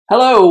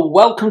Hello,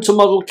 welcome to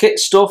Model Kit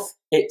Stuff.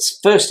 It's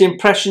First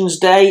Impressions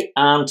Day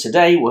and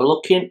today we're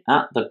looking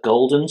at the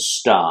Golden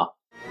Star.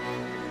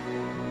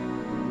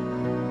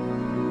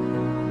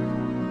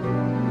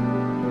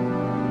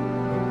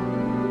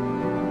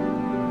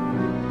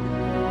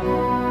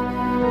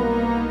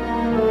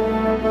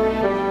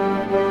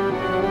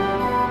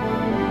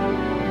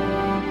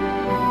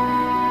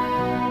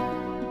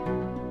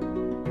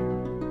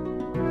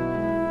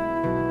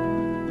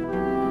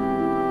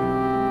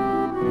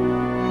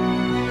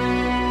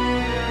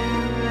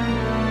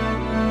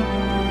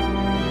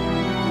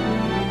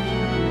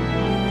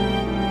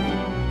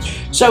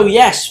 So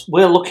yes,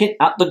 we're looking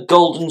at the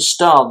Golden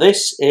Star.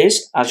 This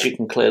is, as you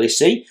can clearly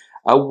see,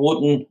 a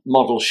wooden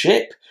model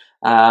ship.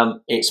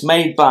 It's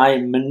made by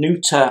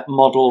Manuta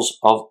Models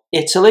of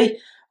Italy,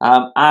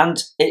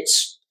 and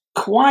it's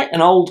quite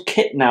an old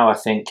kit now, I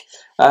think.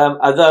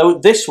 Although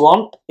this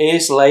one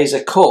is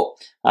laser cut.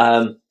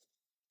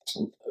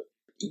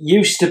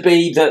 Used to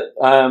be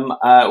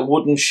that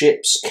wooden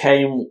ships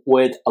came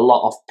with a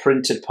lot of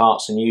printed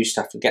parts, and you used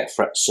to have to get a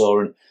fret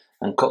saw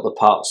and cut the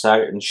parts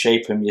out and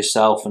shape them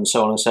yourself and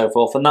so on and so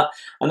forth, and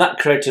that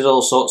created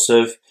all sorts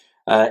of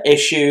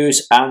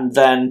issues. And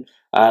then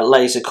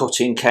laser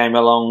cutting came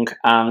along,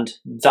 and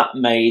that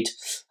made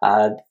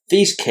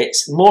these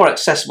kits more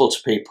accessible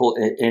to people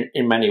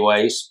in many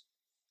ways.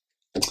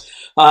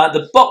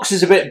 The box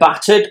is a bit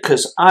battered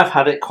because I've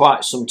had it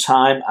quite some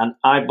time and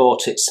I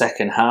bought it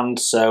second hand,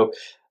 so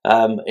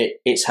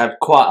it's had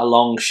quite a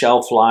long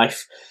shelf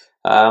life.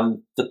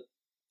 The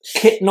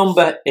kit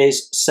number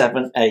is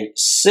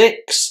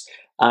 786,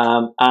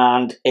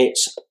 and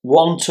it's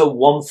 1 to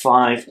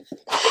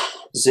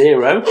 150,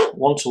 1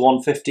 to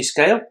 150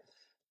 scale.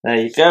 There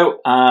you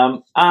go.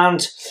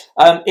 And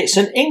it's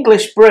an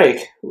English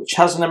brig which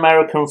has an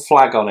American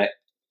flag on it.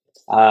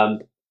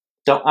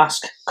 Don't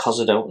ask, because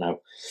I don't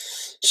know.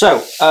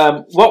 So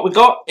what we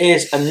got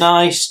is a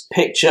nice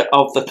picture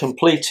of the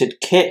completed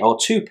kit, or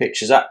two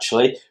pictures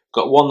actually.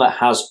 Got one that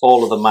has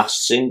all of the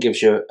masts in,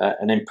 gives you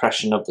an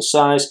impression of the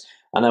size.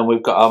 And then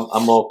we've got a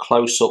more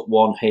close-up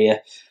one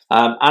here.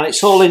 And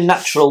it's all in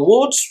natural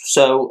woods,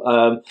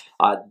 so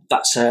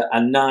that's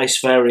a nice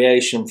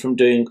variation from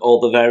doing all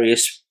the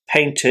various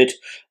painted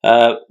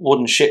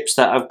wooden ships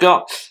that I've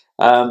got.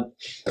 And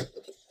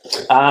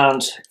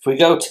if we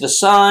go to the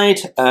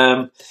side,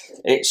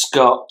 it's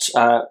got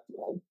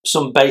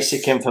some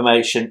basic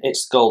information.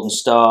 It's the Golden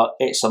Star,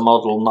 it's a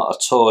model, not a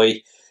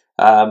toy.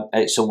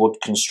 It's a wood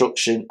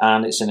construction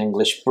and it's an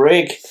English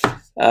brig.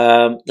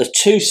 The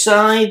two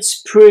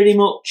sides pretty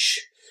much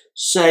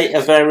say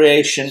a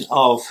variation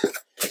of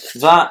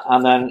that,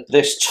 and then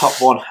this top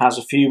one has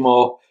a few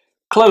more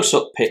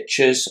close-up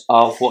pictures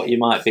of what you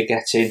might be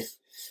getting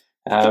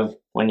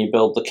when you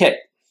build the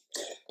kit.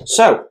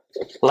 So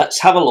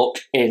let's have a look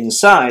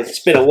inside. It's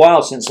been a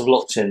while since I've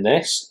looked in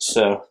this,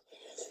 so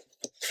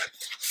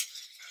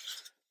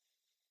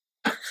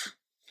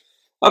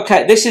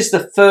okay, this is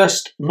the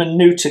first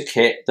Manuta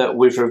kit that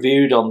we've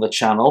reviewed on the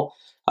channel.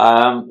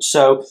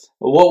 So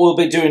what we'll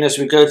be doing as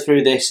we go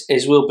through this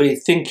is we'll be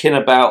thinking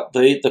about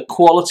the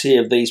quality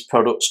of these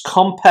products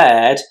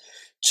compared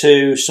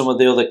to some of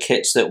the other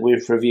kits that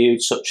we've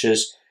reviewed, such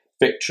as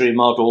Victory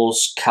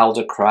Models,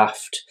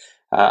 Caldercraft,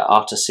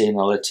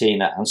 Artesina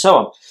Latina, and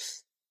so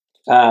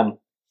on.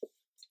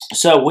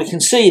 So we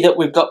can see that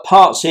we've got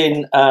parts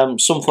in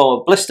some form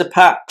of blister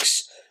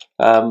packs,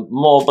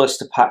 more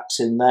blister packs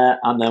in there,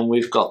 and then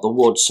we've got the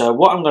wood. So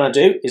what I'm going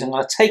to do is I'm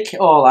going to take it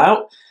all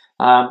out,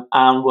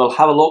 and we'll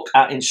have a look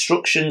at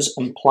instructions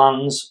and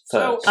plans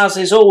first. So, as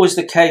is always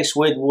the case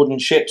with wooden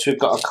ships, we've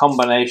got a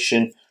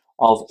combination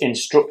of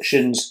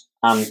instructions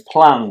and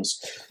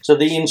plans. So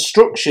the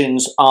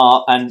instructions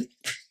are an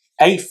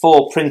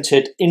A4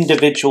 printed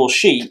individual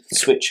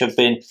sheets which have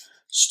been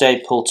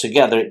stapled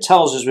together. It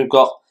tells us we've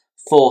got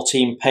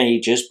 14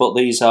 pages, but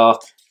these are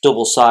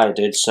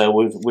double-sided, so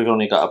we've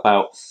only got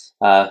about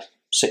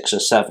 6 or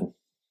 7.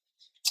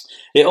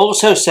 It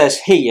also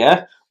says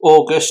here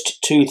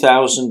August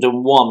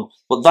 2001,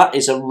 but that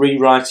is a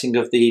rewriting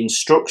of the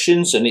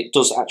instructions, and it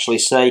does actually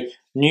say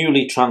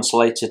newly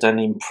translated and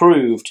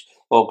improved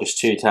August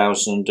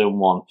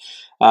 2001.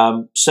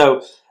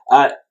 So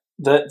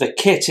the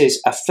kit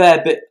is a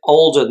fair bit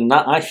older than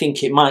that. I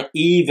think it might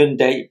even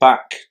date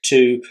back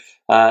to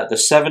the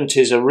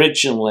 70s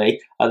originally,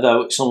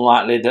 although it's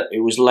unlikely that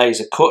it was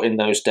laser cut in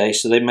those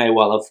days, so they may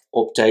well have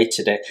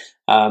updated it.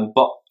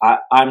 But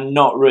I'm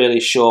not really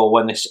sure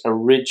when this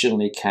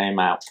originally came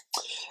out.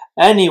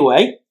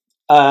 Anyway,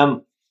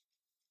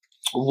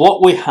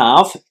 what we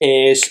have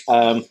is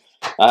an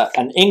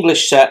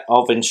English set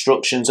of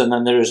instructions, and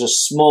then there is a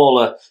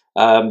smaller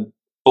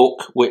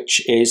book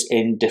which is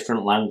in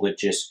different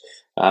languages,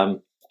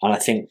 and I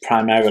think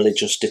primarily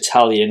just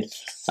Italian.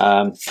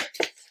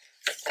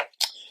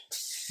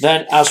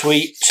 Then as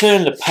we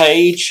turn the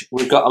page,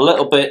 we've got a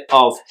little bit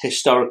of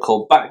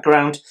historical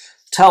background.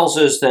 Tells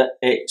us that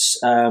it's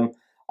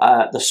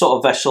the sort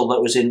of vessel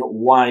that was in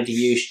wide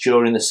use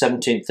during the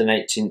 17th and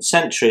 18th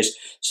centuries.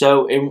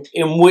 So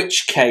in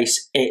which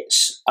case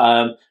it's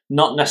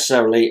not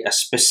necessarily a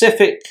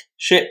specific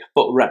ship,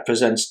 but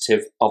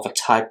representative of a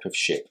type of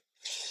ship.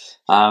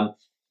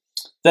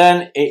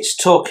 Then it's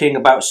talking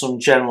about some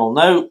general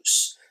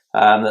notes,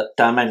 that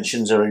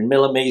dimensions are in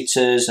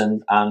millimeters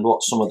and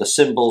what some of the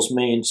symbols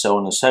mean, so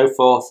on and so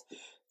forth.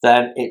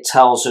 Then it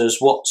tells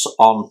us what's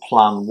on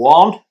plan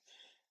 1,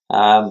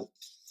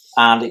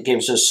 and it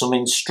gives us some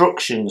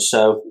instructions.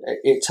 So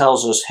it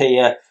tells us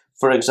here,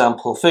 for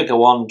example, figure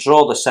 1,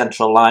 draw the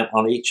central line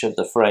on each of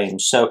the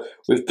frames. So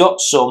we've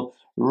got some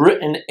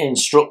written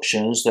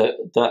instructions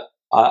that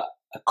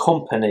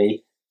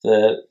accompany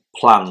the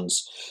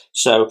plans.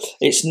 So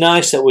it's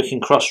nice that we can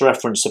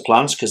cross-reference the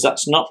plans, because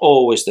that's not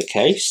always the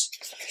case.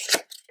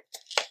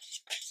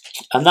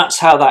 And that's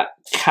how that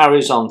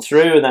carries on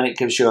through, and then it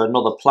gives you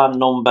another plan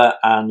number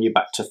and you're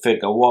back to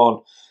figure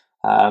 1,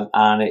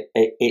 and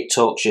it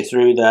talks you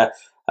through there.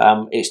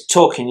 It's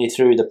talking you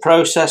through the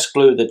process: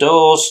 glue the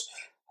doors,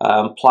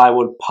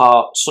 plywood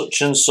part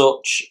such and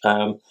such,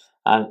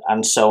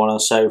 and so on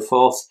and so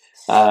forth.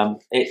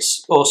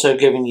 It's also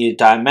giving you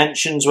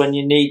dimensions when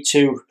you need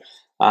to.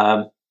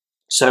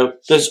 So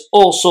there's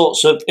all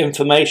sorts of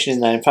information in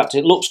there. In fact,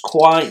 it looks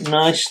quite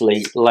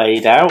nicely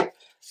laid out,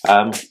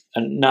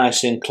 and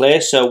nice and clear.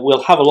 So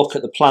we'll have a look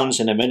at the plans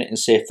in a minute and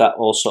see if that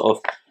all sort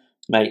of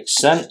makes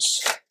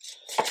sense.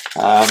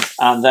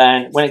 And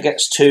then when it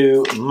gets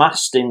to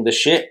masting the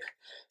ship,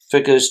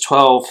 figures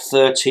 12,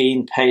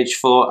 13, page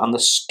 4, and the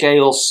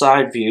scale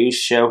side views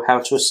show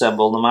how to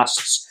assemble the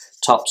masts,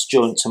 tops,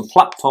 joints and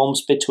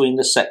platforms between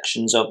the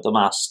sections of the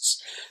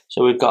masts.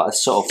 So we've got a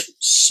sort of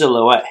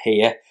silhouette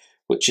here,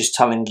 which is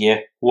telling you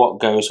what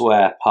goes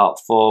where: part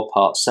 4,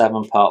 part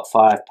 7, part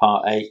 5,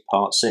 part 8,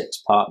 part 6,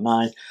 part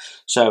 9.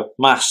 So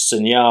masts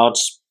and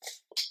yards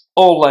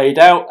all laid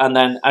out, and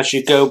then as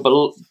you go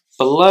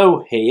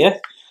below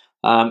here,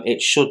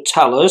 it should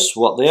tell us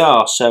what they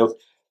are. So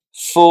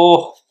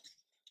 4,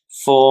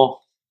 4,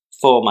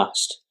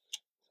 foremast.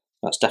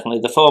 That's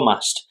definitely the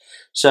foremast.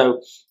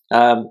 So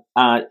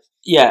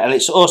yeah, and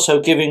it's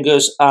also giving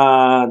us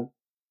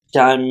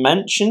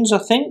dimensions, I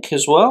think,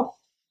 as well.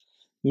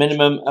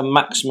 Minimum and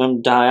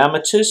maximum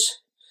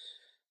diameters.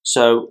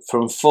 So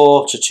from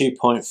 4 to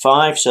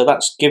 2.5. So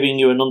that's giving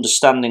you an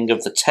understanding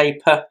of the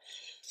taper.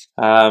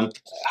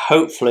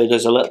 Hopefully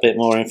there's a little bit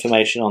more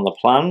information on the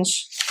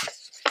plans.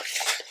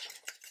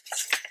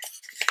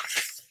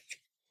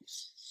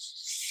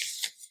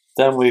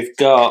 Then we've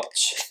got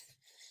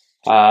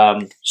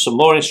some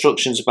more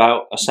instructions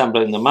about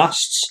assembling the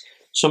masts.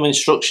 Some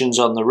instructions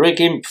on the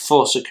rigging.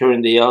 Before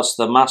securing the yards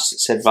to the mast,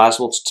 it's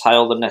advisable to tie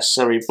all the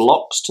necessary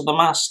blocks to the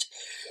mast.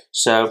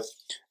 So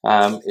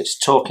it's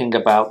talking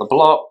about the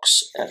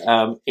blocks.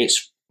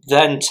 It's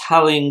then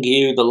telling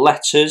you the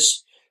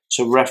letters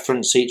to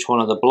reference each one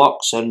of the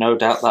blocks, so no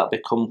doubt that'll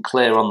become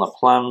clear on the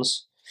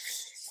plans.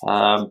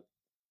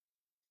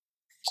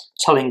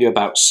 Telling you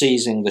about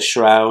seizing the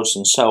shrouds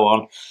and so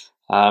on.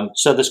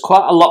 So there's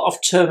quite a lot of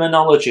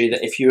terminology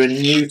that if you're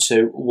new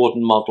to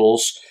wooden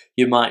models,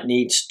 you might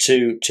need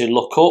to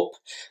look up.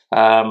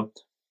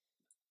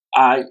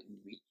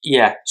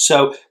 Yeah,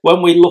 so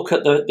when we look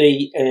at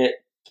the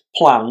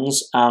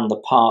plans and the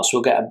parts,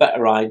 we'll get a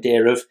better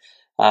idea of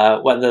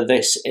whether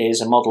this is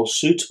a model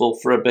suitable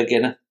for a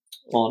beginner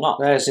or not.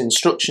 There's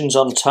instructions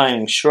on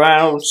tying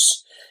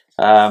shrouds,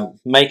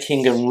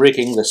 making and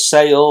rigging the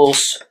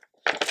sails.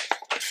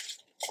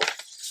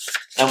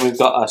 Then we've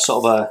got a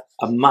sort of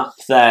a map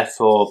there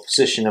for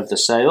position of the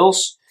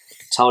sails.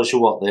 Tells you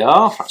what they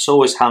are. That's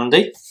always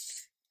handy.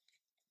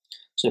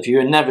 So if you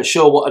were never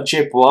sure what a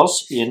jib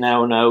was, you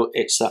now know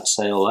it's that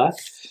sail there.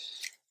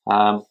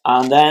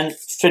 And then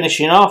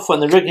finishing off, when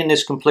the rigging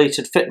is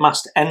completed, fit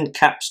mast end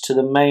caps to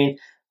the main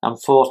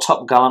and 4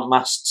 top gallant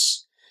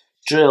masts.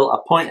 Drill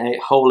a 0.8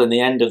 hole in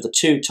the end of the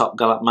 2 top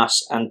gallant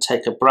masts and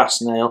take a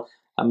brass nail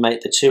and make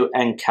the 2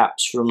 end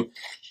caps from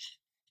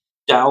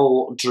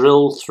dowel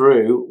drill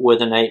through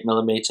with an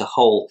 8mm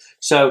hole.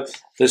 So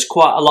there's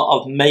quite a lot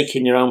of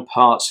making your own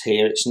parts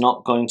here. It's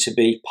not going to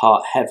be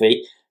part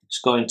heavy. It's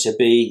going to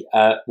be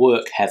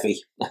work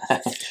heavy,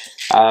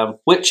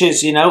 which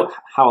is, you know,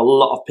 how a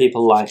lot of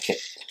people like it.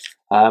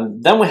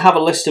 Then we have a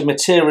list of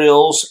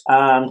materials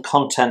and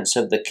contents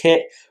of the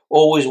kit.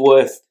 Always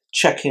worth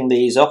checking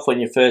these off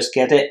when you first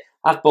get it.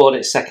 I've bought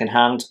it second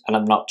hand and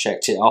I've not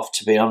checked it off,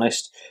 to be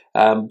honest,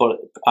 but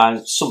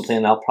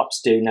something I'll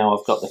perhaps do now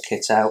I've got the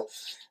kit out.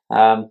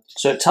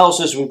 So it tells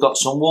us we've got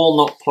some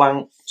walnut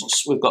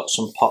planks, we've got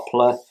some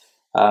poplar,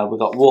 we've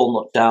got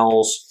walnut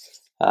dowels,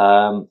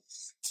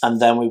 and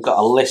then we've got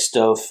a list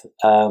of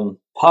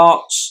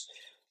parts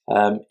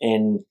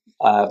in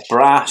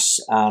brass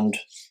and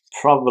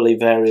probably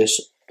various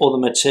other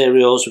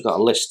materials. We've got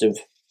a list of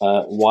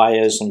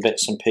wires and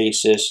bits and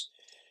pieces,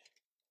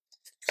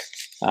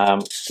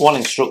 1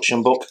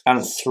 instruction book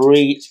and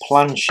 3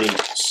 plan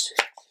sheets.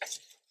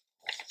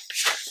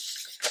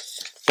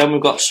 Then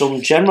we've got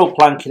some general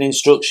planking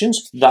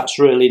instructions. That's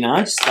really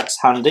nice.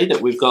 That's handy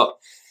that we've got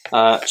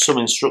some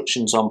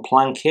instructions on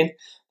planking.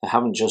 They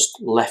haven't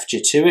just left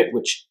you to it,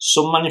 which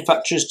some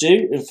manufacturers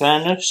do, in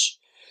fairness.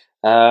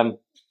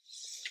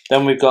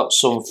 Then we've got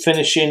some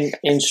finishing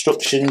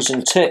instructions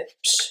and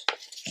tips.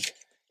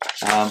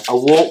 A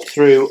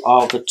walkthrough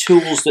of the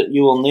tools that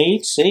you will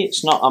need. See,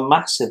 it's not a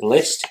massive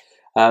list.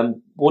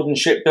 Wooden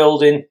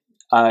shipbuilding,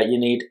 you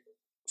need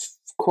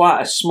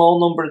quite a small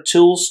number of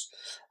tools.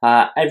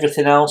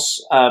 Everything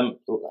else,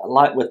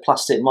 like with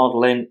plastic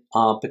modelling,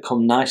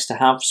 become nice to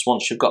have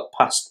once you've got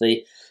past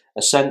the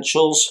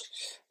essentials.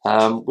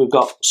 We've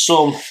got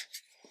some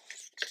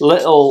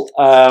little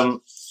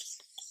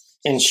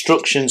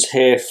instructions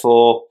here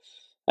for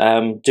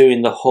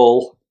doing the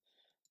hull.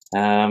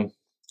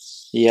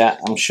 Yeah,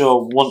 I'm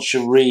sure once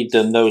you read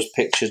them, those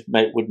pictures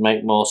would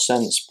make more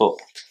sense, but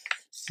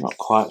not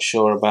quite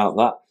sure about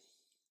that.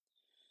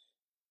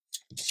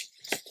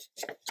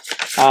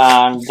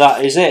 And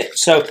that is it.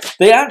 So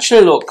they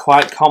actually look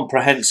quite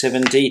comprehensive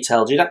and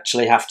detailed. You'd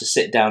actually have to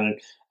sit down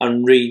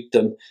and read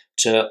them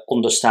to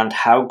understand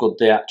how good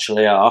they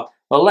actually are.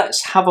 Well,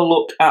 let's have a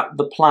look at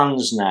the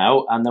plans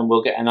now, and then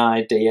we'll get an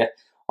idea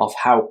of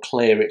how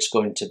clear it's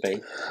going to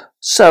be.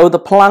 So the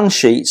plan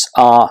sheets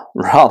are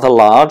rather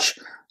large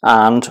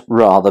and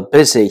rather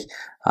busy.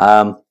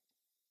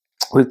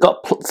 We've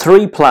got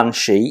 3 plan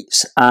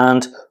sheets,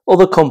 and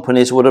other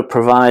companies would have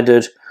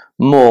provided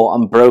more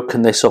and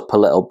broken this up a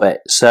little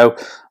bit. So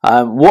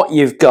what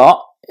you've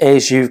got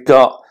is you've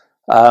got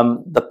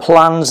the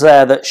plans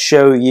there that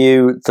show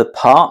you the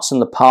parts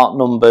and the part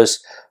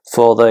numbers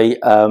for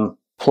the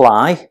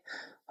ply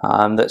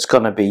that's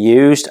going to be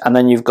used, and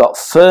then you've got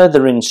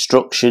further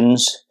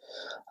instructions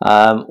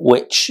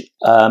which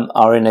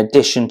are in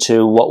addition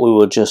to what we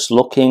were just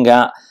looking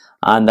at,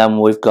 and then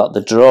we've got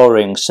the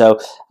drawing. So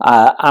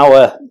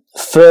our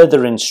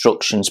further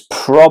instructions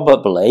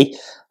probably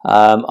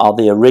are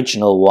the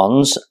original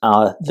ones,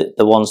 the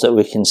ones that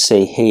we can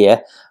see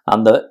here,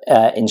 and the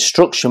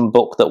instruction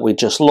book that we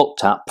just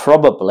looked at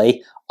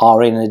probably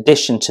are in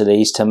addition to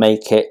these to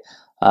make it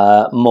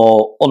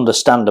more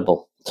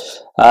understandable.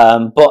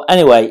 But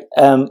anyway,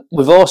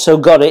 we've also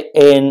got it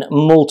in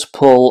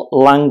multiple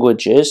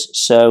languages.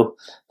 So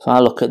if I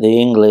look at the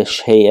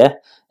English here,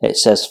 it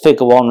says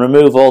figure 1,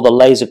 remove all the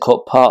laser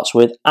cut parts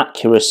with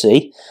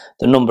accuracy.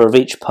 The number of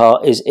each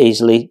part is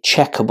easily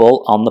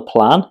checkable on the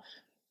plan.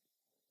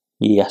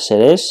 Yes, it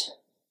is.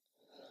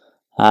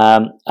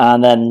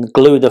 And then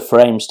glue the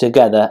frames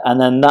together, and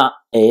then that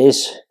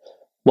is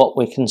what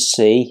we can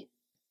see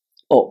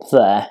up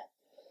there.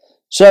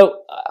 So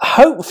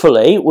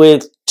hopefully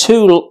with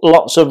 2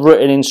 lots of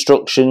written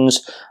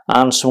instructions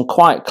and some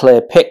quite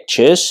clear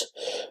pictures,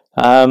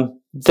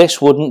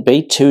 this wouldn't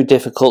be too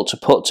difficult to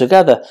put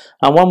together.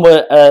 And when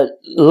we're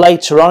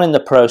later on in the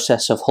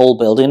process of hull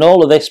building,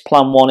 all of this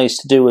plan 1 is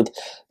to do with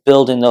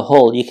building the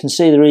hull. You can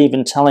see they're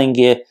even telling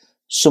you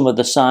some of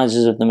the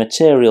sizes of the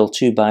material,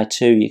 2 by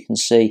 2, you can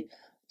see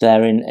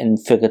there in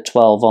figure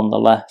 12 on the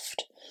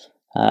left.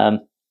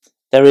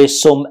 There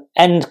is some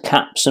end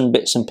caps and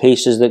bits and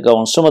pieces that go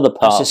on some of the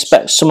parts. I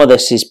suspect some of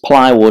this is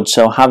plywood,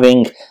 so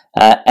having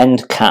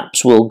end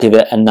caps will give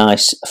it a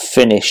nice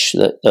finish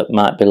that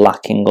might be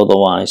lacking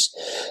otherwise.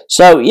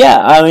 So yeah,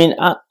 I mean,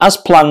 as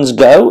plans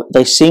go,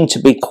 they seem to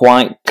be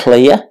quite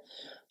clear.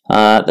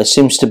 There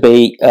seems to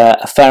be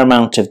a fair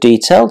amount of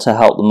detail to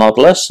help the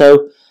modeller,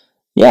 so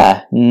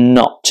yeah,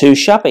 not too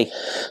shabby.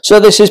 So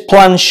this is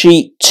plan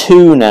sheet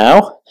 2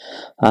 now.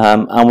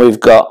 And we've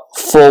got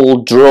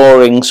full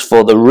drawings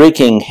for the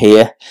rigging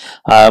here,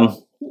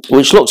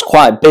 which looks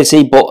quite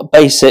busy, but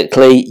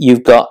basically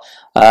you've got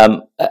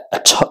a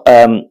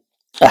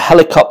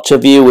helicopter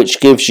view which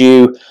gives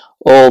you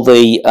all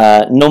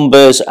the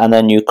numbers, and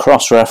then you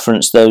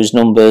cross-reference those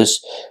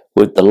numbers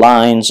with the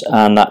lines,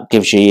 and that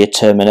gives you your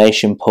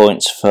termination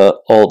points for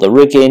all the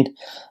rigging.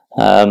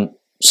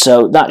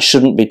 So that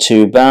shouldn't be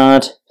too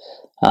bad.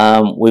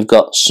 We've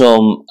got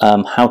some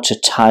how to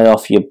tie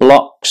off your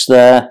blocks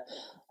there.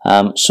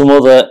 Some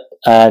other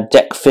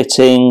deck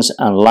fittings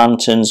and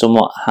lanterns and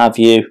what have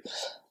you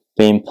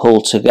being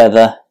pulled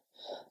together.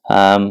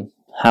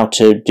 How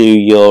to do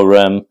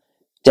your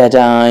dead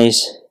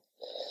eyes.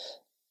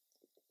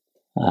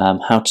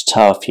 How to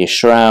tie off your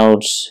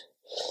shrouds.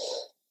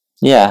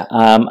 Yeah,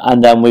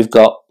 and then we've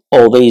got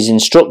all these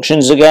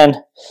instructions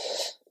again.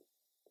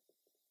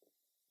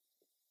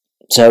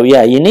 So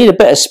yeah, you need a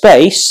bit of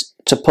space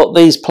to put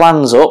these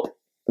plans up.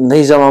 And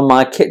these are on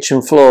my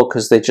kitchen floor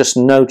because there's just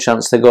no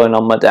chance they're going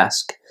on my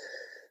desk.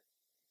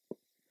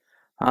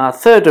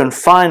 Third and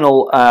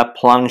final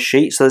plan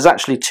sheet. So there's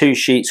actually 2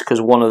 sheets because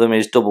one of them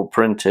is double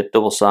printed,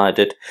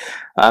 double-sided.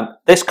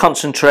 This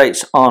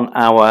concentrates on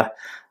our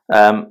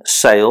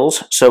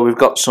sails. So we've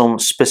got some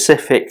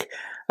specific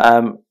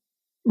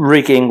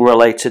rigging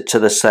related to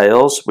the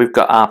sails. We've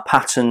got our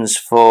patterns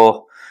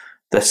for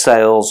the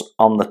sails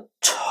on the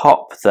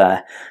top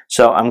there.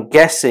 So I'm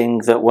guessing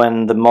that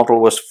when the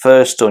model was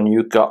first done,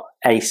 you got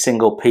a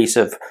single piece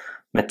of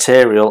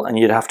material and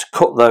you'd have to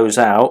cut those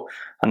out,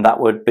 and that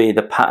would be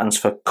the patterns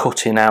for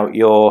cutting out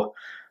your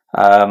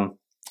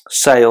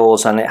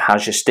sails, and it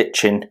has your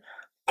stitching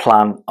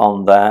plan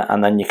on there,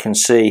 and then you can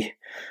see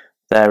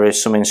there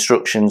is some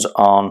instructions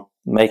on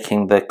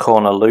making the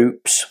corner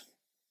loops,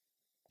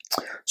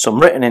 some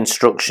written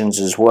instructions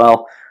as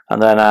well,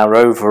 and then our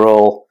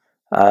overall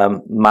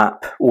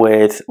map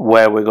with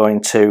where we're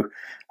going to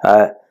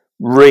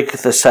rig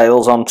the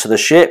sails onto the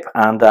ship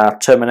and our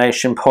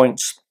termination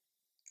points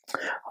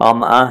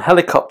on our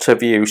helicopter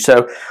view.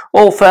 So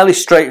all fairly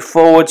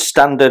straightforward,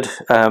 standard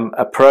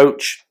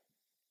approach.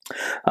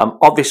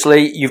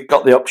 Obviously you've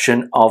got the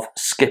option of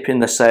skipping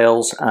the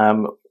sails.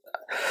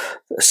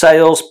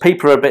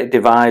 People are a bit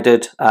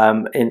divided.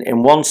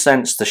 In one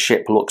sense the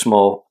ship looks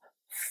more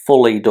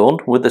fully done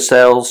with the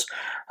sails,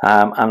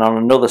 and on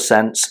another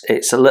sense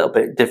it's a little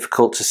bit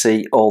difficult to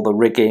see all the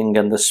rigging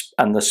and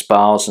the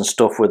spars and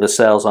stuff with the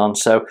sails on.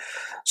 So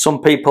some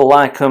people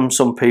like them,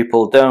 some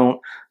people don't.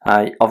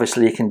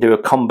 Obviously you can do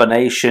a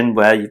combination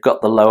where you've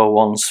got the lower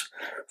ones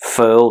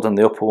furled and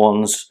the upper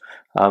ones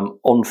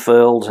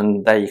unfurled,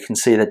 and there you can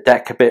see the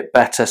deck a bit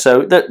better.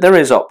 So there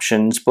is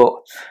options, but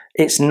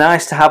it's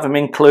nice to have them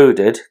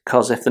included,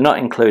 because if they're not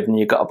included and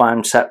you've got to buy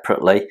them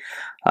separately,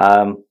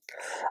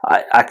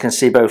 I can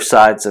see both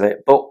sides of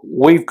it. But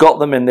we've got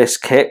them in this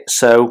kit,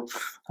 so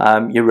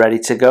you're ready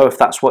to go if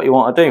that's what you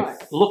want to do.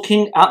 Right.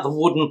 Looking at the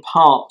wooden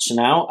parts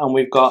now, and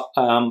we've got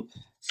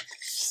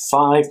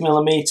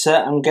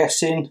 5mm, I'm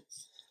guessing.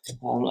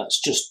 Let's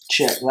just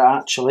check that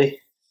actually.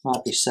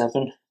 Might be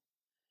 7.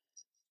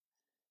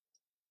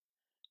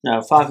 No,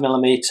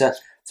 5mm.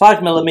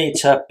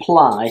 5mm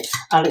ply,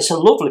 and it's a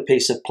lovely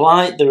piece of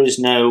ply. There is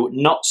no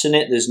knots in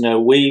it, there's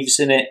no weaves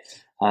in it.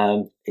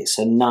 It's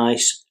a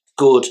nice,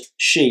 good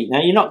sheet.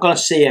 Now you're not going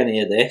to see any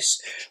of this,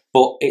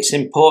 but it's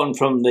important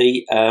from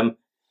the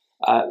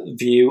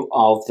view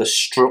of the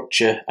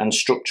structure and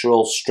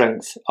structural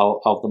strength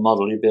of the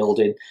model you're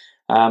building.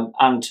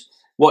 And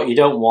what you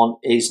don't want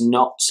is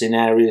knots in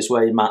areas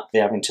where you might be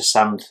having to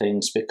sand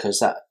things,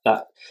 because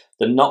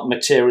the knot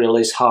material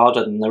is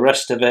harder than the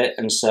rest of it,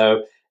 and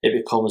so it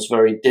becomes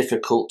very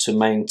difficult to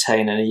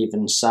maintain an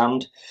even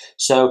sand.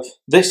 So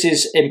this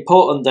is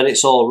important that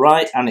it's all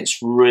right, and it's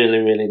really,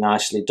 really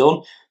nicely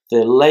done. The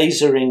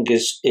lasering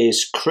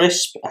is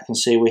crisp. I can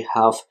see we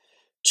have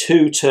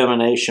 2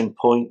 termination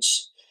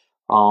points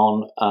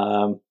on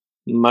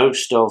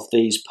most of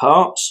these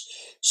parts.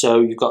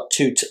 So you've got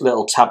 2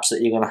 little tabs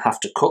that you're going to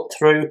have to cut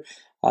through.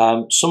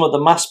 Some of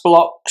the mast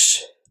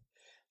blocks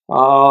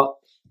are,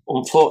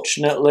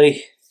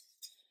 unfortunately,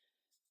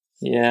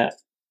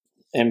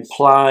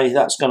 imply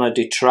that's going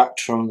to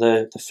detract from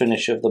the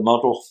finish of the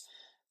model.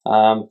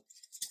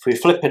 If we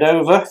flip it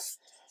over,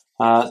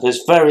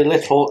 there's very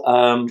little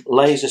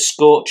laser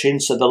scorching,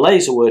 so the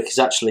laser work is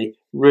actually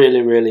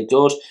really, really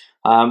good.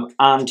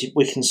 And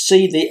we can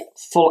see the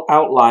full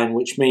outline,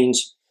 which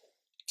means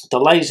the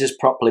laser's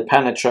properly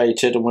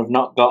penetrated and we've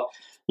not got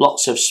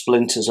lots of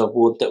splinters of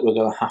wood that we're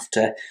going to have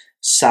to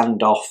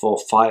sand off or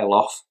file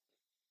off.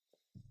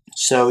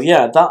 So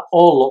yeah, that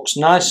all looks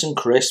nice and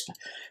crisp.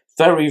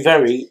 Very,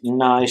 very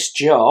nice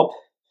job.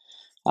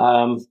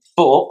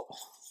 But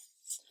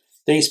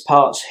these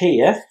parts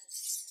here,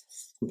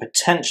 and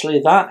potentially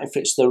that, if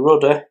it's the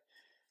rudder,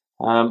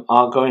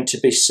 are going to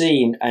be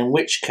seen, in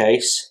which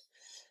case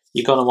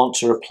you're going to want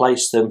to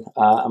replace them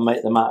and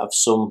make them out of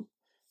some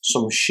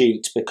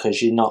sheet,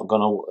 because you're not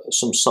going to,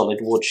 some solid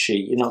wood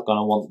sheet, you're not going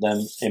to want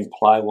them in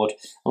plywood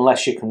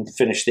unless you can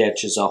finish the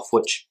edges off,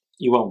 which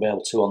you won't be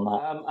able to on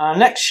that. Our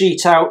next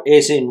sheet out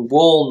is in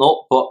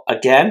walnut, but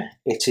again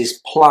it is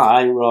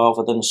ply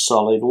rather than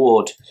solid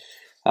wood.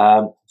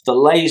 The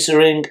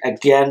lasering,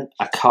 again,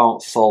 I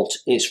can't fault.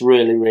 It's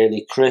really,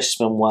 really crisp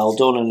and well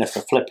done, and if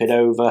I flip it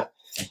over,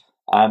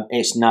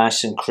 it's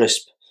nice and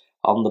crisp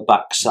on the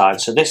back side.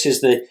 So this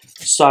is the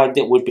side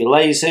that would be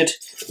lasered,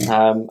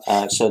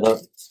 so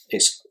that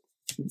it's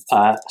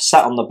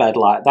sat on the bed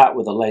like that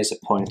with a laser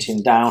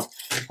pointing down,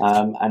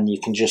 and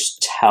you can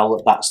just tell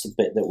that that's the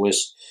bit that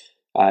was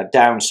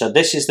down. So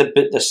this is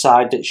the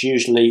side that's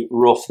usually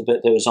rough, the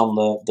bit that was on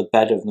the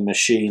bed of the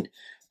machine,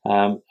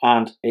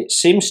 and it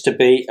seems to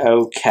be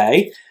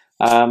okay.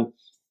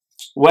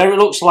 Where it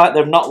looks like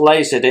they've not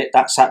lasered it,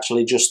 that's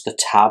actually just the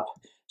tab,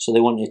 so they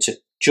want you to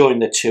join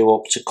the 2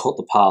 up to cut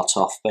the part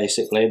off,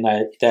 basically, and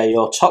they're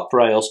your top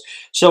rails.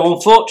 So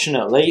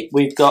unfortunately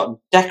we've got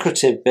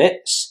decorative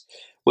bits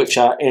which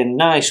are in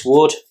nice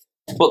wood,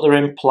 but they're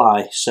in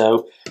ply,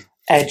 so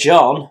edge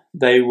on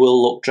they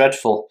will look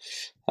dreadful,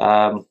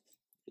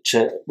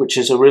 which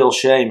is a real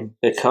shame,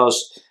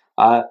 because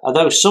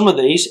although some of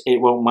these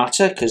it won't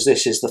matter because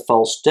this is the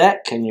false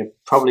deck and you're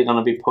probably going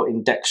to be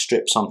putting deck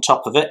strips on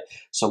top of it,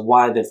 so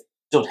why they've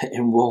done it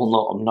in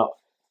walnut I'm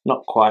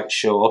not quite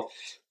sure.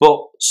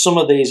 But some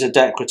of these are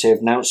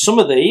decorative. Now some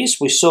of these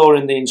we saw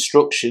in the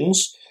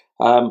instructions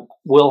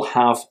will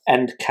have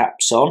end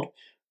caps on,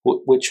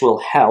 which will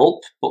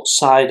help, but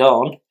side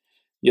on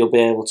you'll be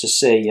able to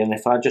see, and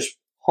if I just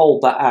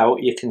hold that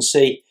out you can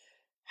see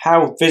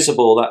how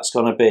visible that's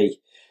going to be.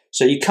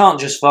 So you can't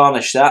just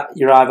varnish that,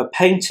 you're either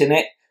painting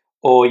it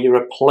or you're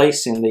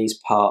replacing these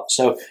parts.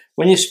 So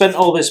when you've spent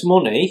all this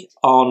money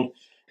on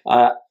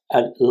a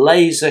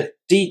laser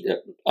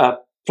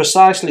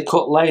precisely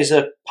cut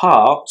laser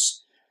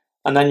parts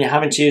and then you're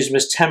having to use them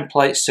as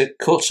templates to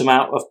cut them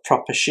out of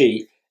proper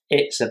sheet,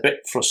 it's a bit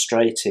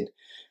frustrating.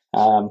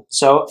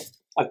 So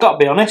I've got to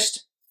be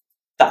honest,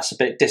 that's a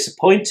bit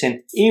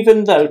disappointing.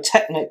 Even though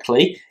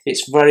technically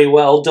it's very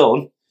well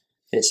done,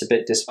 it's a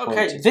bit disappointing.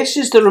 Okay, this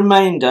is the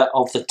remainder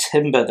of the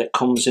timber that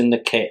comes in the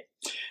kit.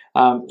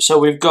 So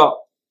we've got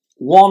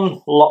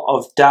one lot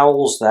of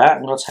dowels there.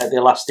 I'm going to take the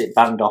elastic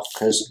band off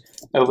because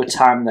over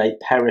time they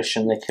perish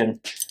and they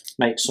can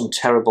make some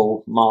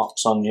terrible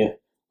marks on your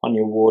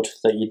wood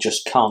that you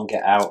just can't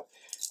get out.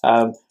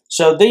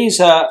 So these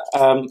are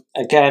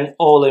again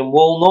all in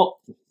walnut.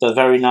 They're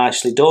very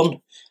nicely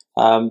done,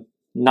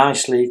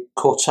 nicely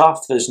cut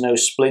off. There's no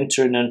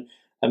splintering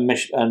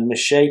and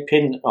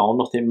misshaping, or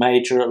nothing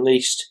major at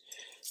least.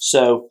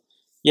 So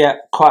yeah,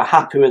 quite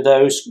happy with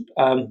those.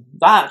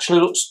 That actually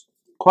looks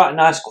quite a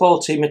nice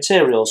quality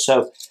material,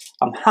 so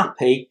I'm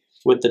happy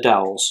with the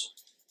dowels.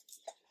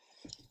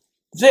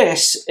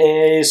 This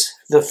is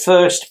the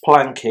first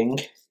planking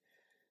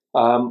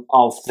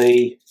of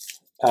the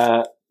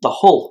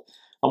hull.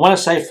 And when I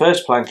say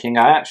first planking,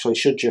 I actually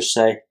should just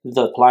say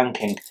the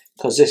planking,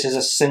 because this is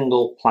a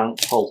single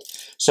plank hull.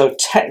 So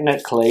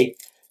technically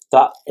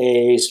that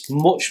is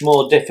much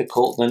more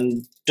difficult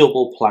than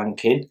double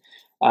planking.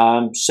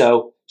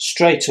 So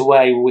straight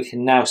away we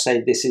can now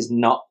say this is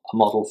not a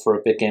model for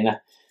a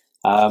beginner.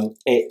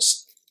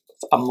 It's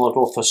a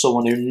model for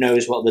someone who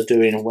knows what they're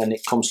doing when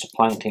it comes to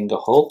planking a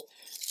hull.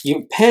 You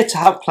appear to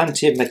have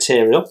plenty of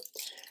material,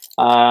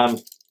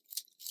 and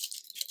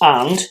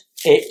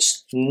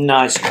it's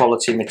nice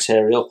quality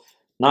material,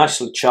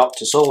 nicely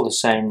chopped. It's all the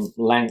same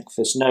length,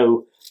 there's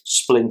no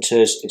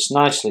splinters, it's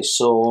nicely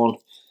sawn.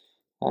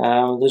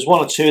 There's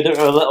one or two that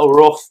are a little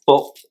rough,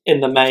 but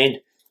in the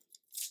main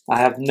I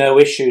have no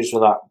issues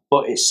with that.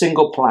 But it's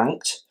single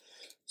planked,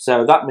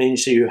 so that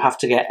means you have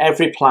to get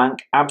every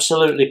plank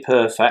absolutely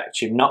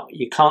perfect.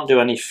 You can't do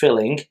any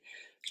filling,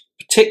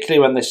 particularly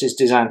when this is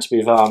designed to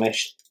be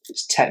varnished.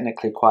 It's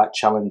technically quite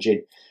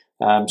challenging.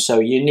 So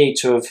you need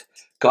to have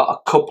got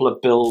a couple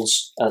of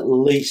builds at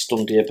least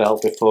under your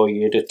belt before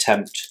you'd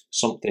attempt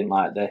something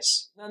like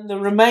this. Then the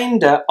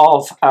remainder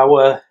of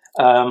our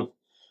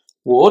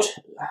wood,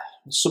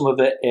 some of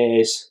it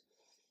is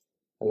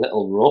a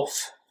little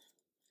rough,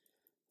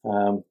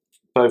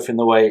 both in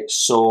the way it's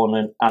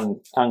sawn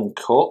and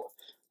cut,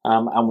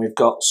 and we've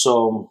got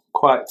some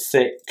quite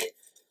thick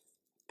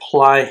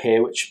ply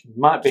here, which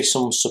might be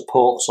some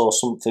supports or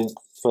something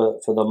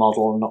for the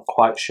model. I'm not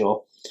quite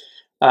sure,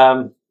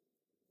 but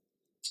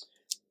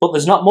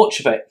there's not much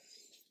of it,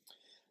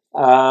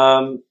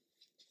 and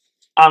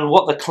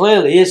what there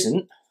clearly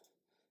isn't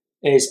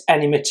is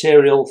any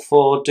material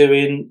for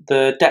doing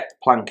the deck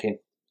planking.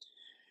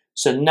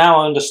 So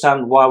now I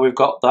understand why we've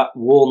got that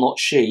walnut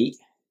sheet.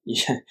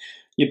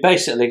 You're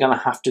basically going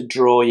to have to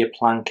draw your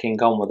planking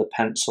on with a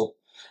pencil.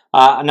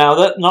 Now,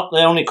 that's not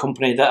the only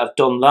company that have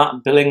done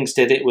that. Billings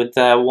did it with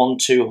their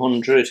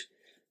 1/200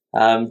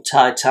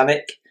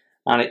 Titanic,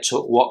 and it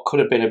took what could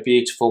have been a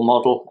beautiful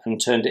model and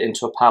turned it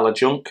into a pile of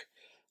junk.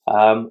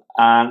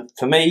 And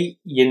for me,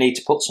 you need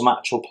to put some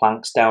actual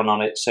planks down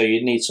on it. So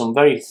you need some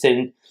very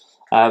thin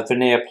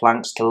veneer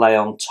planks to lay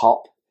on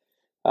top.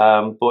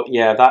 But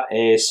yeah,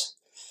 it's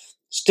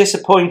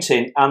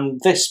disappointing, and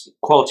this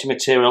quality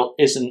material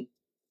isn't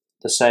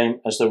the same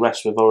as the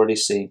rest we've already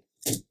seen.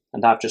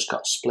 And I've just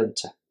got a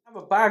splinter. I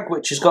have a bag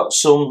which has got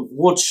some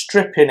wood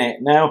strip in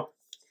it. Now,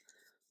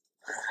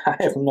 I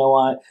have no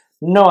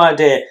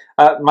idea.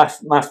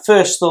 My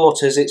first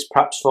thought is it's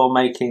perhaps for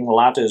making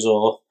ladders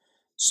or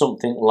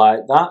something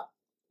like that,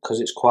 because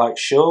it's quite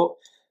short.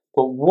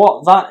 But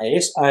what that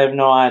is, I have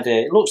no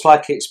idea. It looks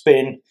like it's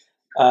been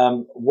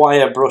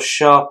wire brush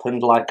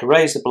sharpened like a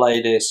razor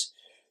blade is.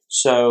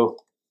 So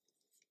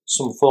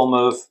some form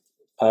of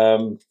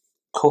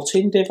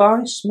cutting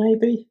device,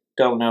 maybe?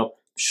 Don't know.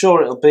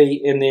 Sure, it'll be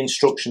in the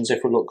instructions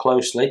if we look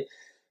closely,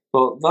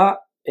 but that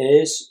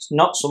is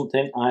not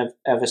something I've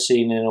ever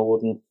seen in a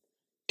wooden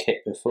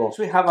kit before. Next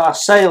we have our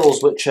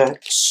sails, which are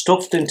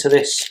stuffed into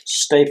this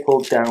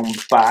stapled down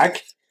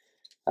bag,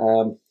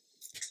 and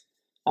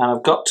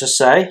I've got to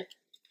say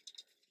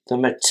the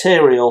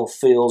material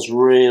feels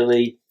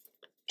really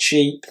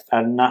cheap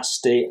and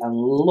nasty, and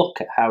look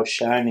at how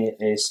shiny it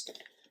is.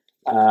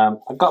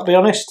 I've got to be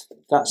honest,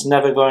 that's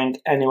never going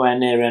anywhere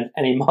near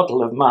any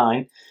model of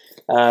mine.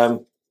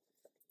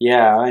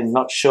 Yeah, I'm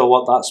not sure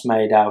what that's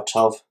made out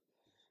of,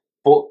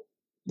 but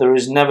there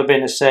has never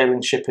been a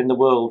sailing ship in the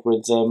world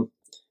with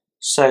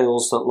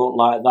sails that look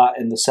like that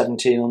in the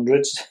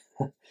 1700s.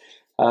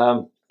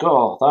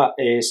 God, that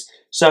is...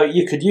 So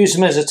you could use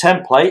them as a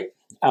template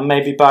and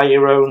maybe buy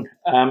your own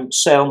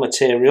sail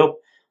material.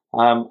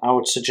 I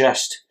would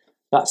suggest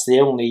that's the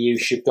only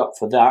use you've got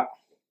for that.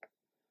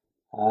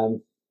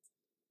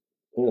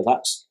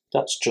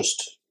 That's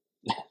just...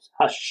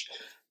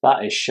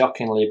 that is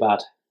shockingly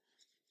bad.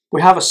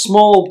 We have a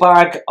small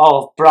bag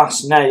of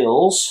brass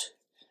nails.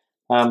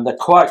 They're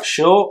quite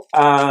short,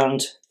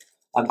 and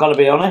I'm going to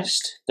be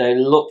honest, they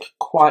look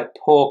quite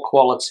poor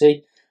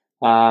quality.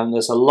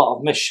 There's a lot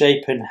of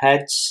misshapen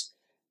heads,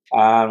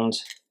 and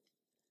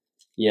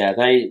yeah,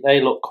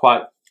 they look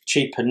quite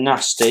cheap and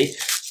nasty.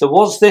 There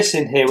was this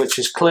in here which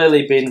has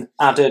clearly been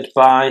added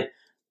by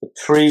the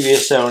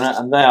previous owner,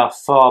 and they are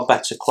far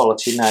better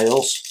quality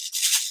nails.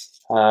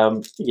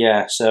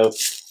 Yeah, so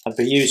I'd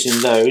be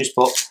using those,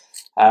 but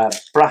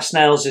brass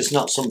nails is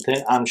not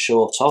something I'm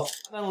short of.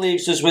 That then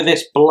leaves us with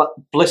this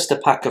blister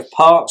pack of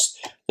parts.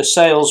 The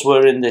sales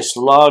were in this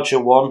larger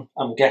one,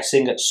 I'm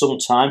guessing, at some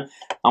time,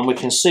 and we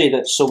can see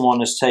that someone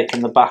has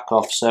taken the back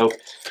off. So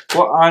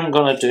what I'm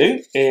going to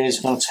do is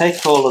I'm going to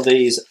take all of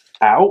these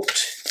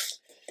out.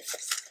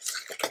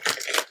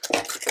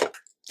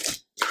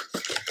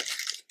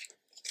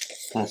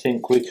 I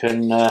think we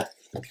can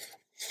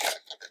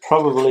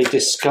probably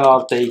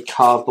discard the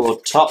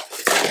cardboard top,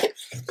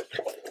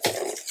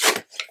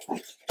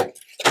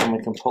 and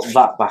we can put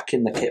that back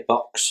in the kit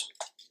box.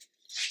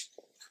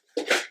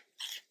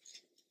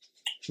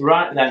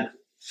 Right then,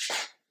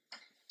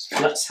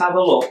 let's have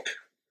a look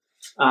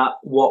at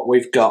what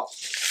we've got.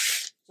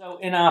 So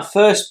in our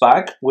first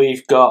bag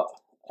we've got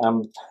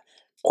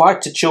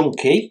quite a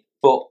chunky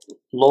but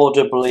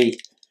laudably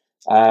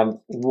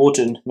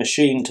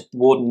machined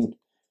wooden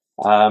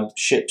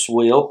ship's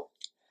wheel.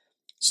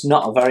 It's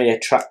not a very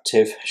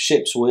attractive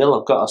ship's wheel,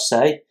 I've got to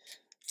say.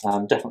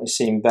 Definitely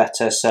seen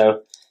better,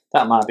 so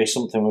that might be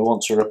something we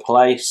want to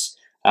replace.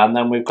 And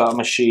then we've got a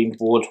machined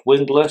wood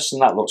windlass,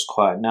 and that looks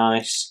quite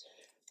nice.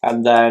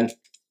 And then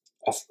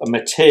a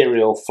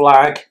material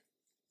flag.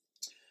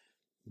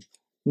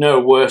 No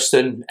worse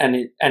than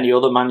any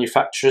other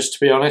manufacturers, to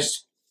be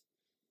honest.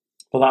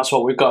 But that's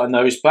what we've got in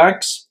those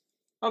bags.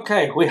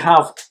 Okay, we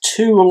have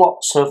 2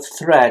 lots of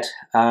thread,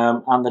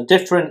 and the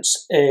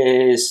difference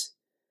is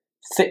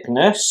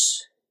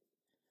thickness,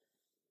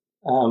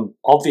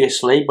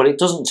 obviously, but it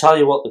doesn't tell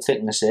you what the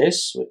thickness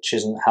is, which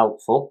isn't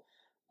helpful.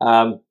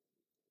 I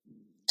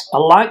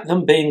like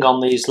them being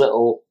on these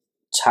little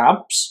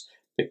tabs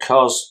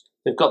because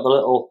they've got the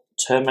little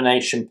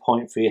termination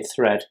point for your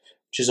thread,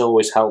 which is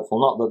always helpful.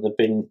 Not that they've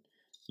been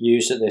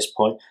used at this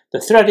point. The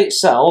thread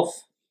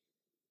itself,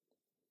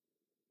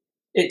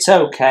 it's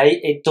okay.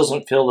 It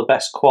doesn't feel the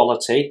best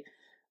quality.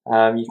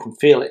 You can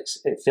feel it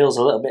feels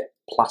a little bit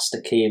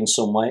plasticky in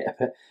some way,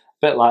 a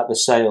bit like the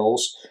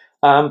sails.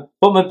 But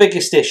my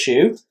biggest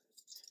issue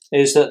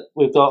is that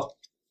we've got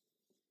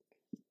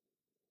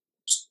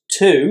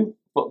 2,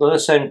 but they're the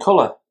same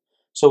colour.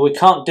 So we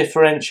can't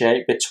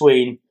differentiate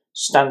between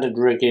standard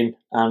rigging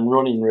and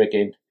running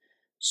rigging.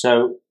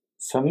 So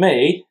for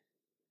me,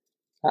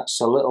 that's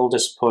a little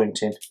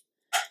disappointing.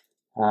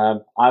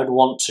 I'd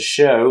want to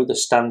show the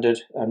standard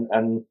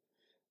and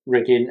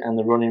rigging and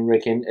the running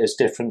rigging as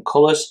different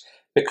colours,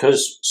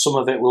 because some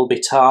of it will be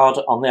tarred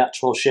on the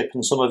actual ship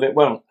and some of it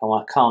won't, and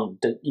I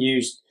can't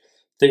use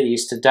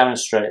these to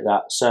demonstrate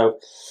that. So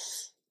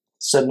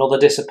it's another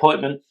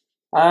disappointment.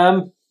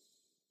 I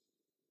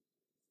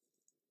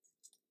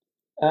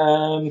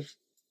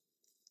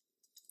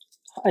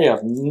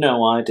have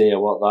no idea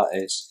what that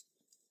is.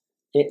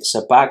 It's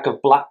a bag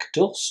of black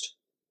dust.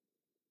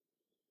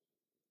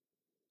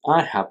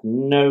 I have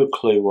no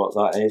clue what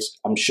that is.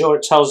 I'm sure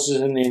it tells us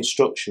in the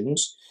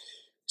instructions.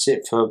 Is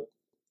it for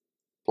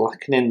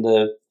blackening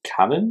the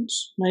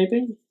cannons,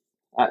 maybe?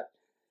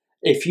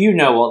 If you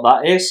know what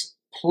that is,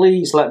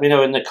 please let me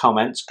know in the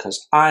comments,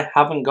 because I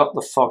haven't got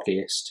the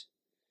foggiest.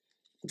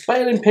 The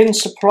baling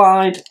pins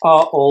supplied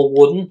are all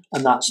wooden,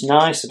 and that's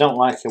nice. I don't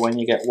like it when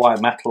you get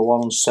white metal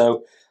ones,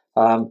 so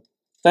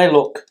they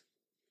look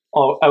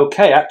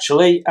okay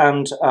actually,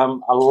 and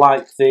I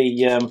like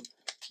the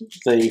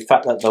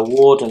fact that they're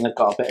wood and they've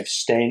got a bit of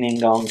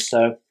staining on,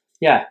 so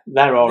yeah,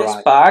 they're alright.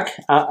 This bag,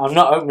 I'm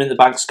not opening the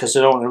bags because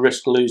I don't want to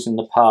risk losing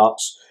the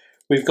parts.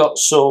 We've got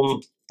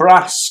some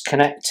brass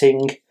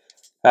connecting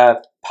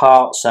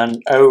parts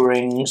and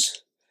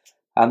O-rings,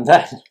 and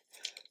then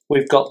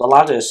we've got the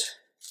ladders,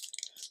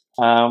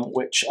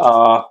 which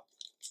are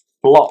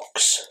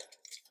blocks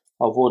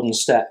of wooden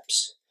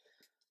steps,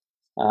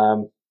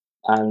 and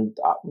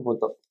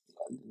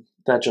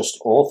they're just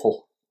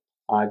awful.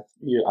 I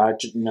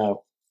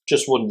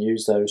just wouldn't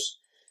use those.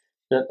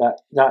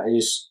 That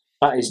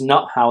is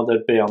not how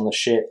they'd be on the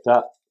ship.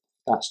 That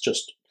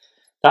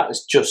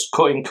is just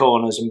cutting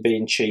corners and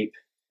being cheap.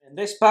 In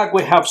this bag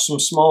we have some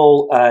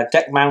small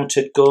deck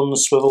mounted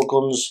guns, swivel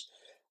guns.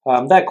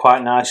 They're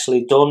quite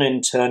nicely done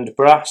in turned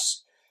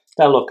brass.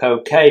 They look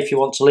okay if you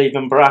want to leave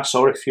them brass,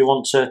 or if you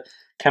want to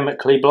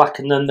chemically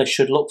blacken them, they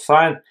should look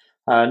fine.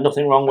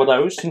 Nothing wrong with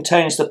those.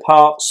 Contains the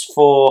parts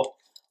for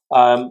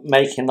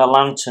making the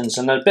lanterns,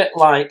 and a bit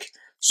like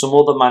some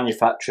other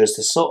manufacturers,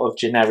 they're sort of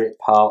generic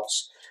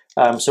parts.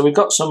 So we've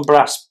got some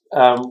brass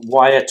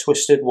wire,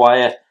 twisted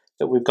wire,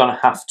 that we're going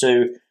to have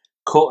to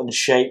cut and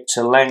shape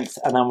to length,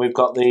 and then we've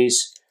got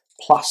these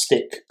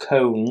plastic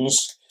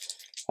cones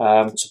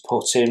to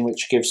put in,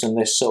 which gives them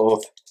this sort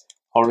of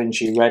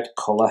orangey red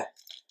colour.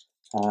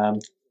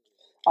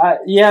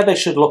 Yeah, they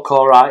should look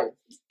alright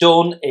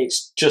done.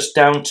 It's just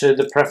down to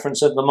the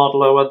preference of the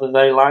modeler whether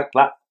they like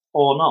that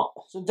or not.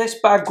 So this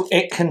bag,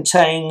 it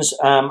contains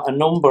a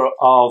number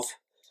of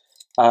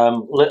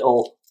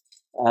little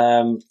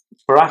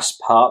brass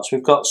parts.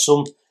 We've got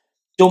some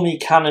dummy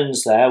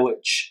cannons there,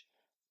 which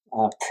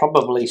are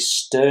probably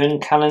stern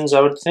cannons,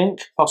 I would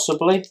think,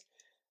 possibly.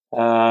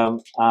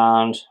 And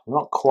I'm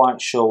not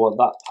quite sure what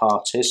that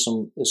part is.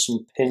 There's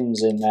some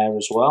pins in there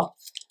as well.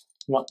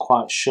 Not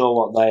quite sure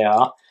what they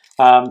are.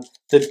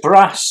 The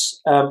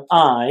brass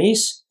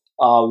eyes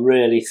are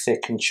really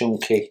thick and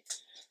chunky,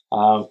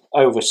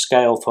 over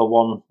scale for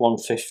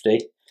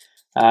 150.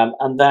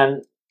 And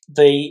then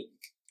the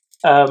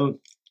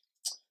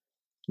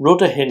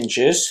rudder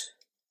hinges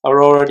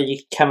are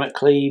already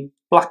chemically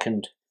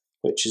blackened,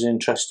 which is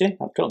interesting.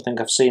 I don't think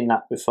I've seen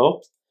that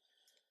before.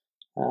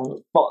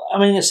 But I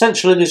mean,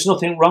 essentially there's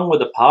nothing wrong with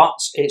the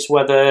parts. It's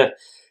whether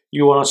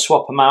you want to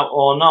swap them out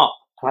or not.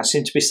 And I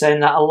seem to be saying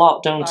that a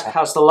lot, don't I? That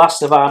has the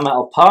last of our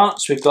metal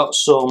parts. We've got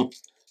some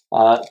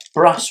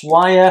brass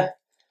wire.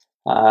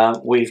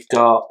 We've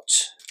got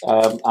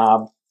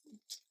our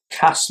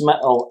cast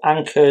metal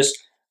anchors,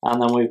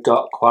 and then we've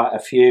got quite a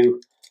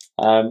few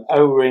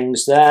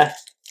O-rings there.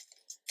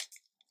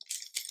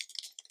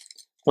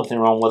 Nothing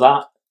wrong with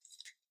that.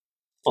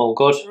 All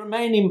good. The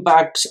remaining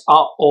bags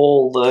are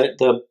all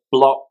the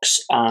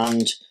blocks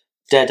and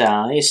dead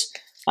eyes,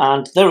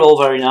 and they're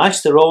all very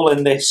nice. They're all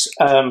in this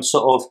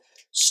sort of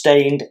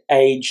stained,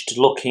 aged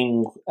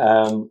looking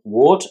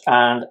wood,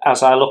 and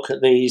as I look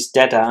at these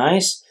dead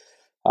eyes,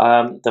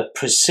 the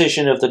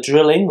precision of the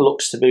drilling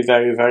looks to be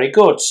very, very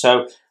good.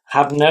 So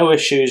have no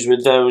issues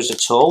with those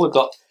at all. We've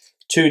got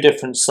two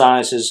different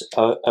sizes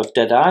of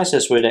dead eyes,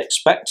 as we'd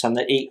expect, and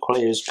they're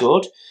equally as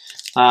good.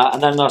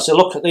 And then as I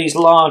look at these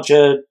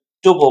larger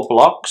double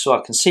blocks, so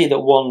I can see that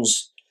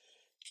one's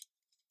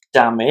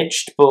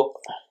damaged, but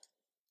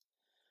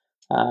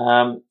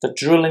the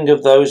drilling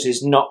of those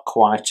is not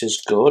quite as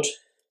good.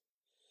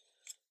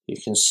 You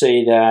can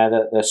see there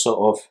that they're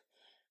sort of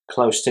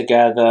close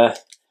together,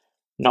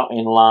 not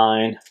in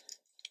line.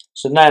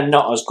 So they're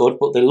not as good,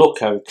 but they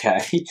look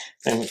okay.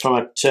 And from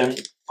a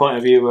point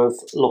of view of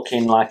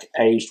looking like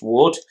aged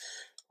wood,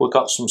 we've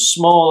got some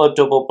smaller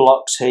double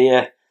blocks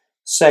here.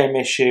 Same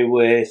issue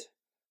with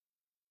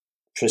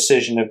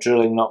precision of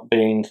drilling not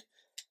being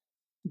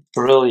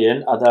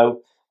brilliant,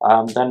 although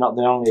they're not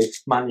the only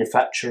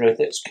manufacturer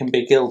that can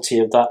be guilty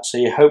of that. So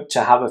you hope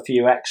to have a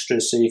few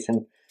extras so you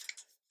can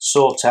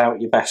sort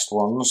out your best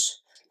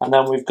ones. And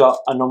then we've got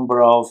a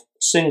number of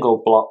single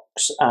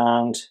blocks,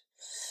 and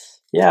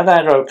yeah,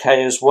 they're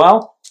okay as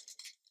well.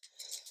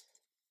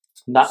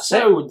 And that's it.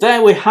 So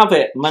there we have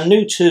it,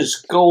 Manuta's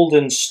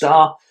Golden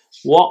Star.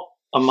 What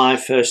are my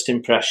first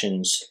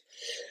impressions?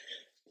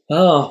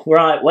 Oh,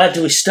 right, where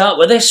do we start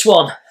with this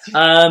one?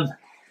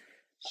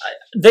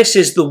 This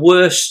is the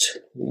worst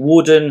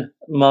wooden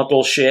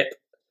model ship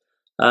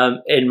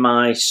in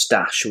my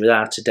stash,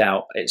 without a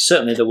doubt. It's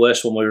certainly the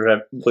worst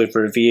one we've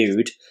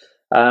reviewed.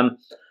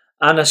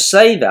 And I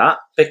say that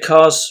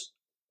because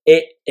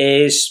it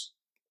is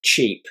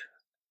cheap.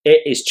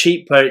 It is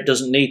cheap where it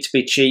doesn't need to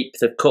be cheap.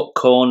 They've cut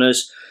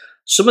corners.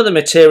 Some of the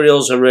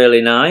materials are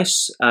really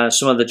nice.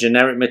 Some of the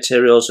generic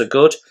materials are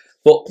good.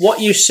 But what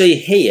you see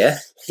here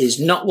is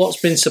not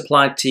what's been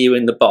supplied to you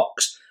in the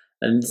box.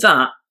 And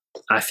that,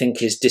 I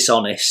think, is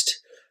dishonest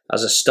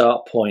as a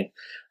start point.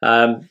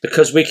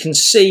 Because we can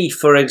see,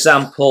 for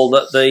example,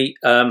 that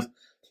the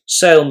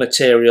sail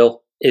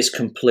material is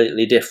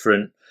completely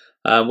different.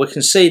 We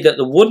can see that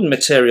the wooden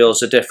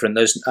materials are different.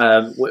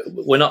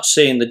 We're not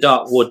seeing the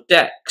dark wood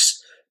decks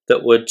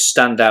that would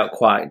stand out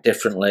quite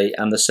differently,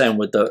 and the same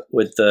with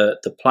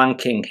the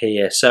planking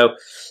here. So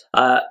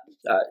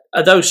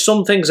although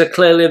some things are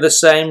clearly the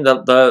same,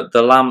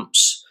 the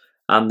lamps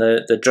and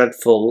the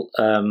dreadful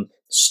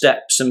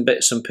steps and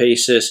bits and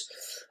pieces,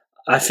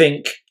 I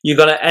think you're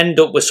going to end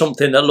up with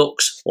something that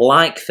looks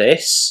like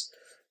this,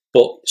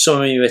 but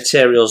some of your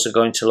materials are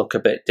going to look a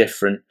bit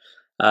different.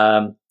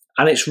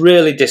 And it's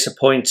really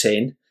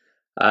disappointing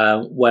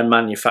when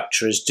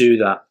manufacturers do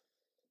that.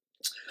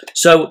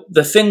 So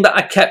the thing that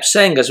I kept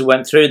saying as we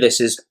went through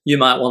this is, you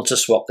might want to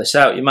swap this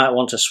out, you might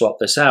want to swap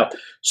this out.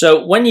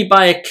 So when you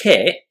buy a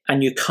kit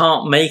and you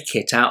can't make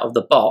it out of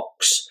the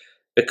box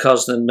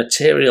because the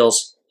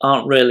materials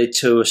aren't really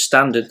to a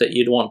standard that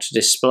you'd want to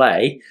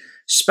display,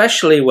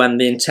 especially when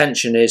the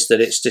intention is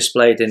that it's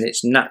displayed in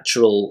its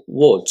natural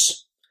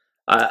woods,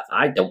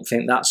 I don't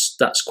think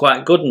that's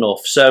quite good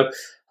enough. So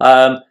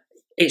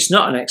it's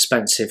not an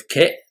expensive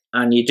kit,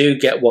 and you do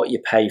get what you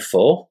pay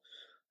for.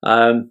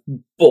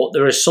 But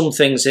there are some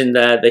things in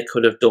there they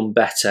could have done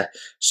better.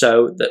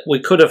 So that we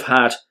could have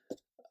had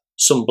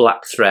some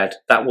black thread.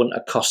 That wouldn't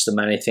have cost them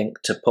anything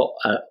to put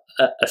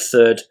a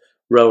third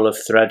roll of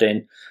thread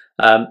in.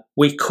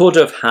 We could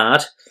have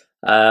had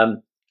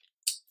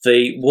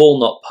the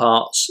walnut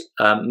parts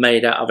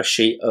made out of a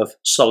sheet of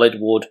solid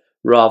wood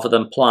rather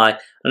than ply.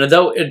 And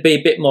although it'd be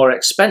a bit more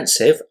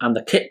expensive and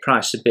the kit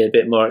price would be a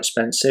bit more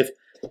expensive,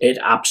 it'd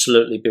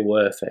absolutely be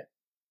worth it.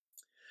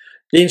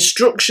 The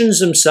instructions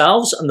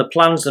themselves and the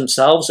plans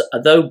themselves,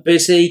 although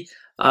busy,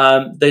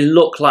 they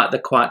look like they're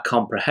quite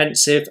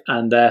comprehensive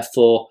and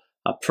therefore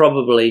are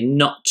probably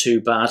not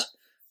too bad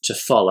to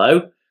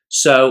follow.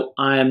 so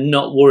I am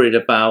not worried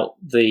about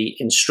the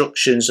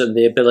instructions and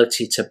the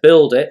ability to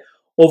build it,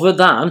 other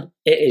than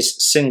it is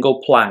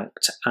single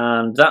planked,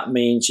 and that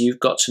means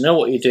you've got to know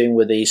what you're doing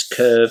with these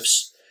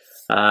curves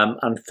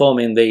and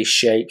forming these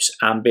shapes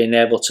and being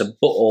able to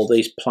put all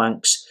these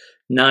planks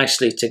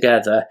nicely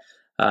together.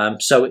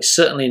 So it's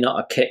certainly not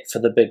a kit for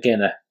the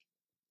beginner.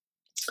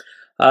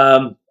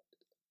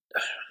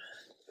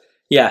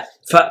 Yeah,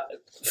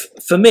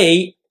 for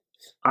me,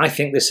 I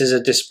think this is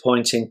a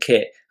disappointing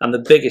kit, and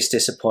the biggest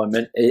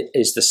disappointment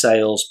is the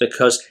sales,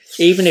 because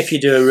even if you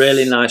do a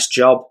really nice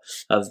job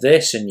of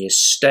this and you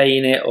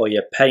stain it or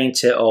you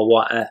paint it or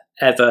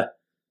whatever,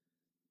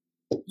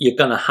 you're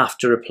going to have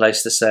to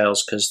replace the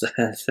sails because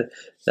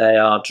they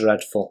are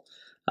dreadful.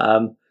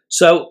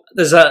 So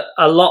there's a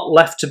lot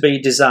left to be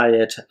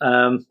desired.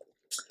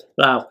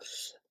 Now,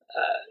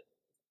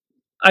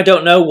 I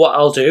don't know what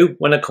I'll do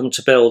when I come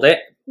to build it.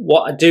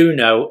 What I do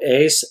know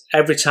is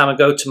every time I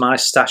go to my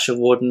stash of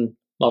wooden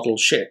model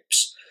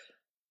ships,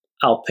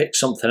 I'll pick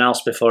something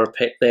else before I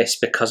pick this,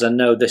 because I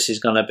know this is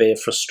going to be a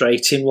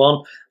frustrating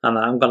one and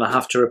I'm going to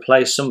have to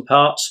replace some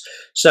parts.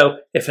 So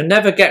if I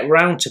never get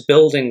round to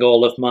building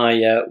all of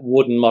my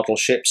wooden model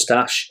ship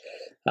stash,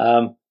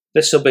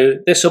 this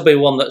will be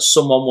one that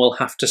someone will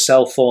have to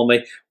sell for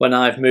me when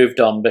I've moved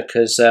on,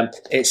 because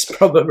it's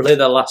probably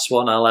the last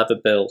one I'll ever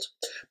build.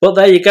 But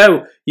there you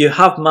go. You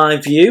have my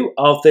view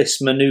of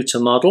this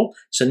Manuta model.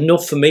 It's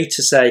enough for me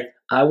to say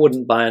I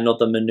wouldn't buy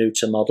another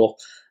Manuta model.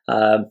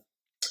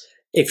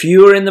 If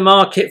you were in the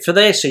market for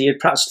this, or you'd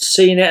perhaps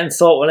seen it and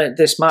thought, well,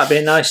 this might be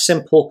a nice,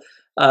 simple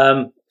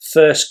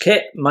first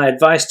kit, my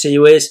advice to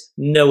you is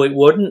no, it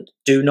wouldn't.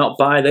 Do not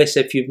buy this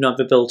if you've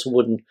never built a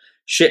wooden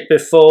ship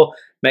before.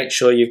 Make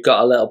sure you've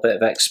got a little bit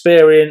of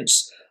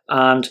experience,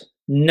 and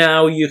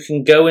now you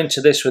can go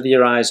into this with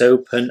your eyes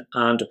open,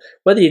 and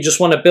whether you just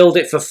want to build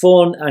it for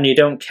fun and you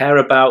don't care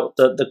about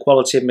the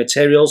quality of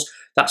materials,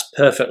 that's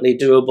perfectly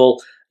doable.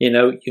 You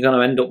know, you're going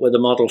to end up with a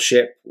model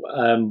ship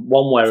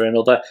one way or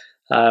another,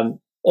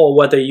 or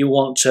whether you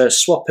want to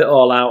swap it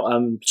all out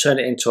and turn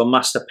it into a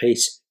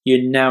masterpiece,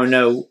 you now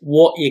know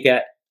what you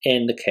get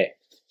in the kit.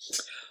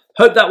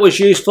 Hope that was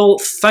useful.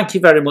 Thank you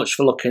very much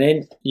for looking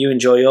in. You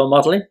enjoy your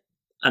modelling,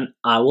 and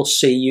I will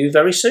see you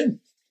very soon.